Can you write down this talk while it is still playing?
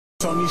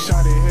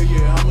TonyShotIt, hell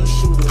yeah, I'm a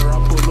shooter. I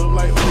pull up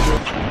like Uber.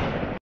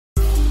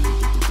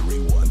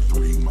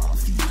 313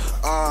 Mafia.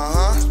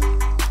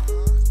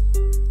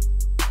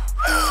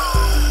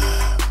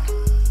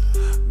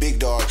 Big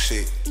dog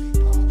shit.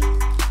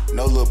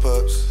 No little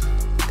pups.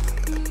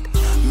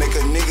 Make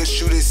a nigga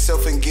shoot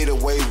himself and get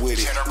away with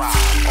it.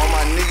 All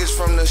my niggas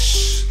from the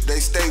they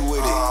stay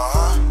with it.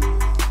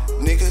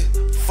 Nigga,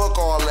 fuck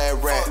all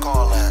that rap.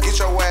 Get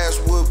your ass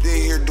whooped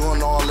in here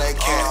doing all that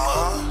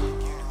cat.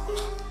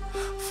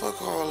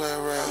 Fuck all that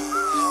rap.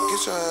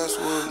 Get your ass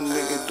whooped,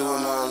 nigga,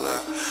 doing all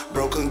that.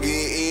 Bro can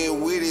get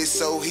in with it,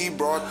 so he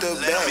brought the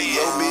back.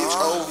 Yo, bitch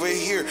over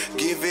here,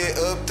 give it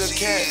up the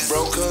cat.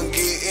 Bro can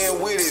get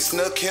in with it,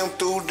 snuck him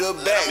through the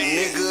back.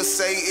 Nigga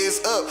say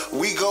it's up,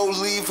 we go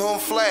leave him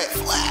flat.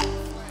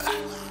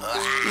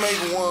 Make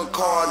one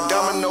call,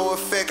 domino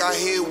effect, I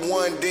hit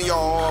one, then y'all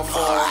all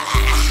fall.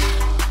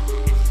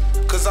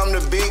 Cause I'm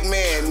the big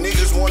man,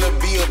 niggas wanna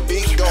be a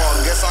big dog,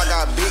 guess I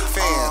got big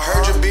fans.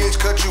 Heard your bitch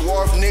cut you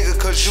off, nigga,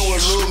 cause you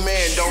a little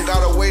man. Don't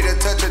got a way to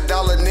touch $1,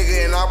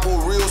 nigga, and I pull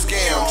real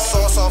scams.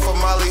 Sauce off of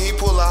Molly, he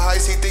pull a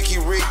heist, he think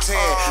he Rick Tan.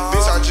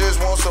 Bitch, I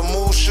just want some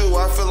moose shoe,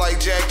 I feel like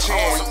Jack Chan.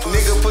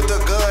 Nigga put the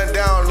gun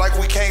down like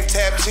we can't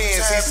tap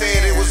chins. He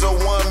said it was a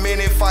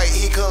 1-minute fight,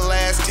 he couldn't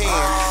last 10.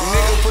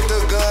 Nigga put the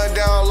gun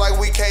down like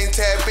we can't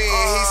tap in.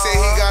 He said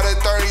he got a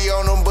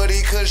 30 on him, but he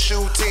couldn't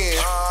shoot 10.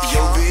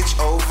 Yo, bitch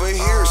over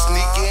here,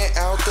 sneaking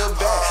out the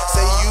back.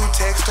 Say you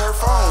text her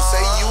phone,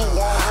 say you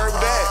want her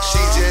back. She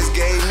just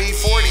gave me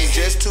 40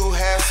 just to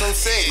have some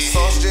sex.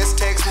 Sauce just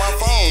text my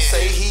phone,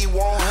 say he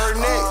want her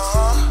next.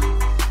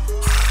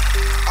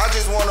 I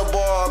just wanna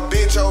ball a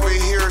bitch over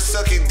here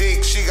sucking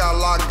dick, she got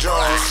locked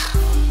jaws.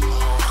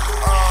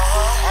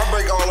 I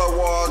break all her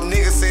walls,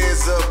 nigga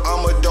says up,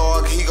 I'm a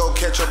dog, he gon'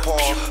 catch a paw.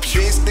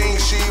 Bitch think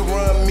she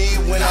run me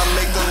when I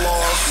make the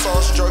law.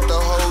 Sauce struck the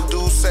whole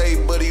dude say,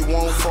 but he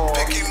won't fall.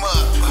 Pick him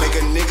up. Make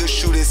a nigga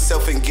shoot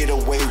himself and get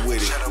away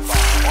with it.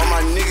 All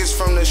my niggas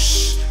from the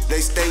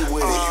they stay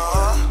with it.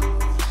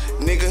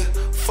 Nigga,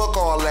 fuck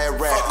all that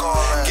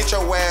rap. Get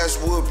your ass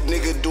whooped,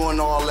 nigga, doing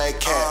all that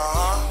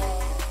cat.